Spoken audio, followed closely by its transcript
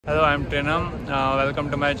Hello, I'm Trinem. Welcome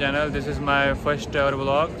to my channel. This is my first ever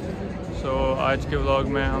vlog. So आज के vlog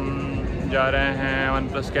में हम जा रहे हैं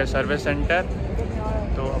OnePlus के सर्विस सेंटर।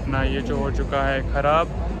 तो अपना ये जो हो चुका है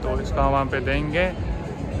ख़राब, तो इसका वहाँ पे देंगे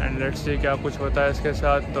एंड लेट्स सी क्या कुछ होता है इसके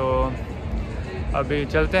साथ। तो अभी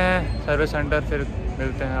चलते हैं सर्विस सेंटर, फिर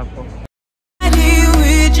मिलते हैं आपको।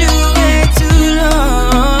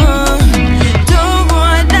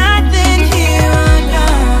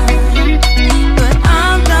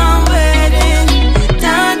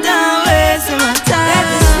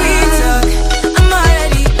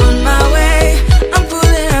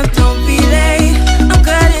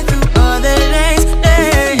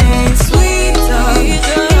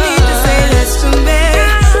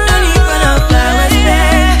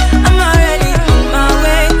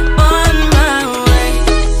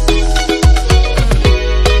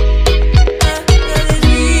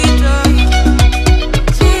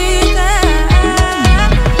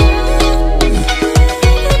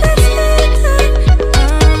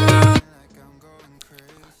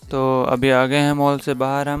 तो अभी आ गए हैं मॉल से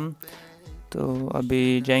बाहर हम। तो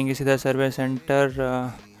अभी जाएंगे सीधा सर्विस सेंटर।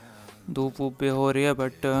 धूप वूप भी हो रही है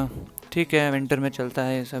बट ठीक है, विंटर में चलता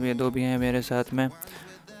है ये सब। ये दो भी हैं मेरे साथ में,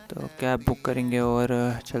 तो कैब बुक करेंगे और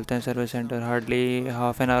चलते हैं service centre. Hardly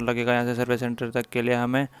half an hour लगेगा यहाँ से सर्विस सेंटर तक के लिए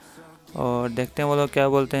हमें। और देखते हैं वो लोग क्या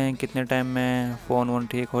बोलते हैं, कितने टाइम में फ़ोन वोन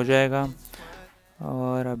ठीक हो जाएगा।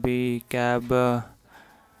 और अभी कैब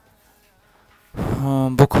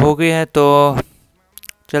बुक हो गई है तो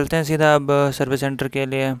चलते हैं सीधा अब सर्विस सेंटर के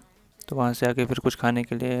लिए। तो वहाँ से आके फिर कुछ खाने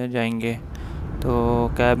के लिए जाएंगे। तो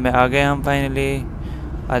कैब में आ गए हम फाइनली।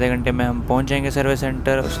 आधे घंटे में हम पहुँच जाएंगे सर्विस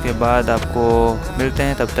सेंटर। उसके बाद आपको मिलते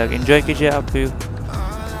हैं, तब तक एंजॉय कीजिए आप भी।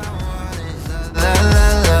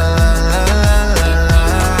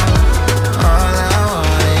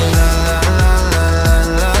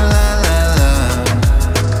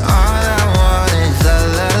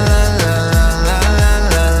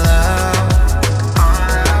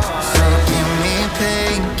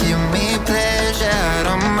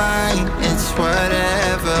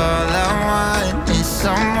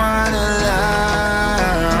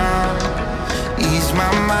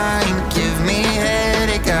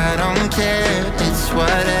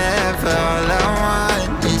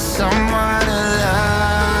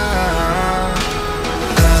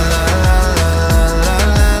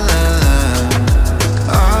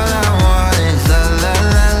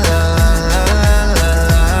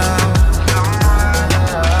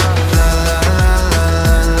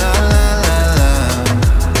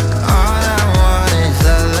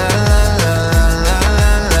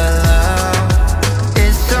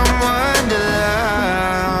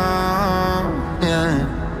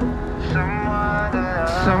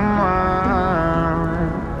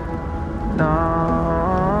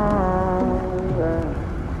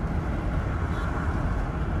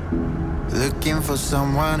 Looking for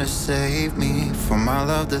someone to save me from all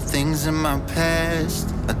of the things in my past.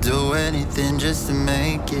 I'd do anything just to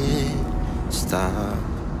make it stop.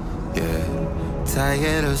 Yeah,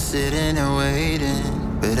 tired of sitting and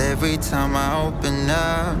waiting, but every time I open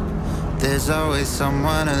up, there's always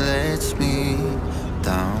someone who lets me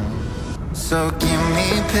down. So give me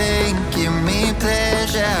pain, give me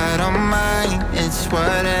pleasure, I don't mind. It's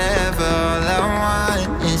whatever, all I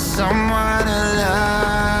want is someone to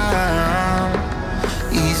love.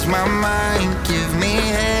 Ease my mind, give me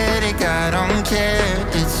headache, I don't care.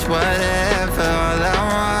 It's whatever, all I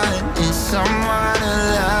want is someone to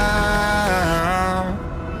love.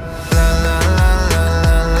 La la la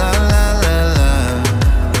la la la la la.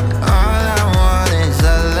 All I want is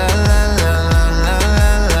la la la la la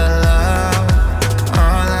la la la.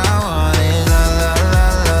 All I want is la la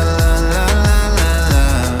la la la la la la.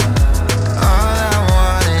 All I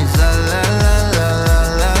want is la la la la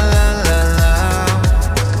la la la la.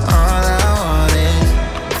 All I want is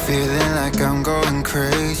feeling like I'm going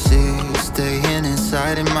crazy, staying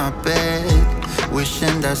inside in my bed,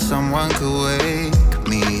 wishing that someone could wake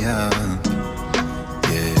me up.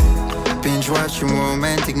 Yeah, binge watching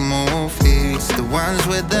romantic movies, the ones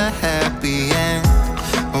with the happy end,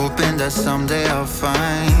 hoping that someday I'll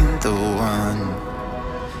find the one.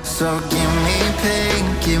 So give me pain,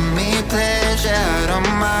 give me pleasure, I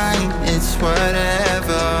don't mind. It's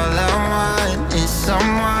whatever, all I want is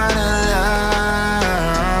someone to love.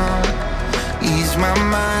 Ease my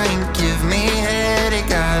mind, give me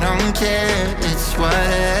headache, I don't care. It's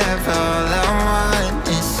whatever, all I want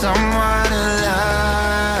is someone to love.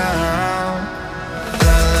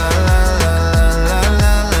 La la la la la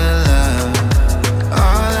la la la.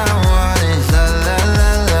 All I want is la la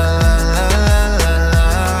la la la la la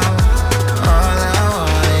la. All I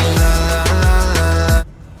want is la la la la la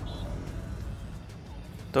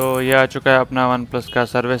तो ये आ चुका है अपना one plus का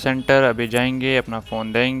service centre. अभी जाएंगे अपना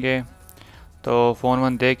phone देंगे। तो फ़ोन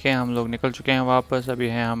वन दे के हम लोग निकल चुके हैं वापस। अभी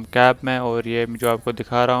हैं हम कैब में, और ये जो आपको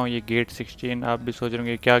दिखा रहा हूँ ये गेट 16। आप भी सोच रहे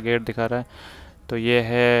होंगे क्या गेट दिखा रहा है, तो ये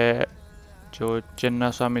है जो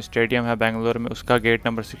चिन्ना स्वामी स्टेडियम है बेंगलोर में, उसका गेट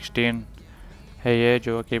नंबर 16 है ये,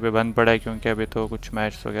 जो कि अभी बंद पड़ा है क्योंकि अभी तो कुछ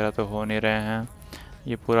मैच वगैरह तो हो नहीं रहे हैं।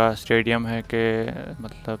 ये पूरा स्टेडियम है कि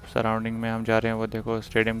मतलब सराउंडिंग में हम जा रहे हैं, वो देखो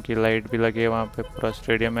स्टेडियम की लाइट भी लगी है वहाँ पे, पूरा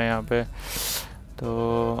स्टेडियम है यहाँ पे।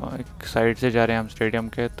 तो एक साइड से जा रहे हैं हम स्टेडियम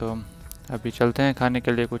के। तो अभी चलते हैं खाने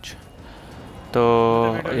के लिए कुछ। तो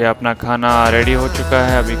ये अपना खाना रेडी हो चुका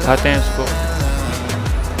है, अभी खाते हैं इसको।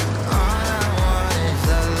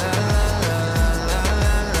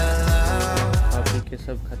 अभी के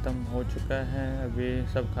सब ख़त्म हो चुका है, अभी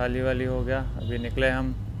सब खाली वाली हो गया। अभी निकले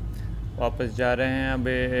हम, वापस जा रहे हैं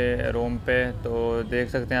अभी रूम पे। तो देख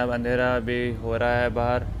सकते हैं अब अंधेरा अभी हो रहा है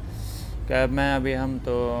बाहर कैब में अभी हम।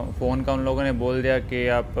 तो फ़ोन का उन लोगों ने बोल दिया कि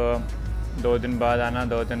आप 2 दिन बाद आना,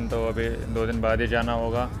 2 दिन, तो अभी 2 दिन बाद ही जाना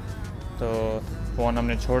होगा। तो फ़ोन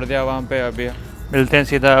हमने छोड़ दिया वहाँ पे। अभी मिलते हैं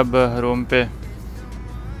सीधा अब रूम पे।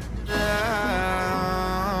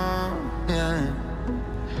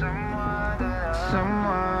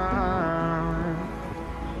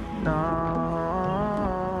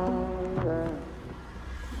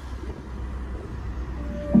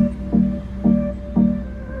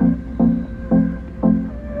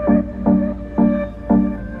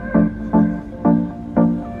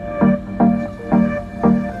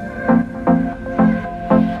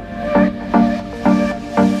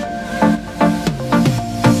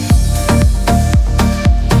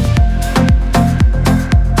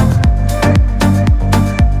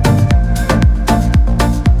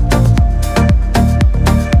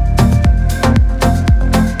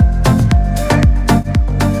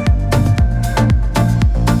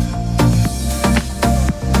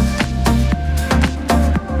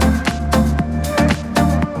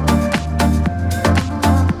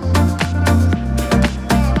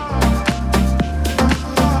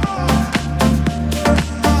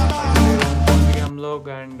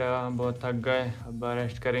 एंड बहुत थक गए, अब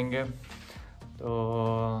रेस्ट करेंगे।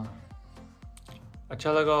 तो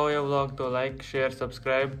अच्छा लगा हो ये व्लॉग तो लाइक शेयर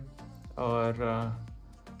सब्सक्राइब, और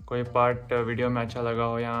कोई पार्ट वीडियो में अच्छा लगा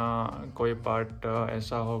हो या कोई पार्ट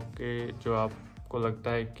ऐसा हो कि जो आपको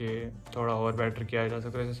लगता है कि थोड़ा और बेटर किया जा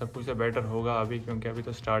सकता है, ऐसे सब कुछ से बेटर होगा अभी क्योंकि अभी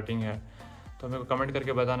तो स्टार्टिंग है। तो मेरे को कमेंट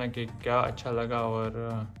करके बताना कि क्या अच्छा लगा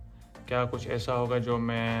और क्या कुछ ऐसा होगा जो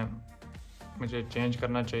मुझे चेंज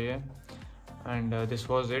करना चाहिए। And this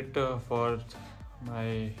was it for my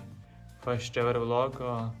first ever vlog.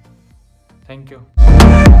 Thank you.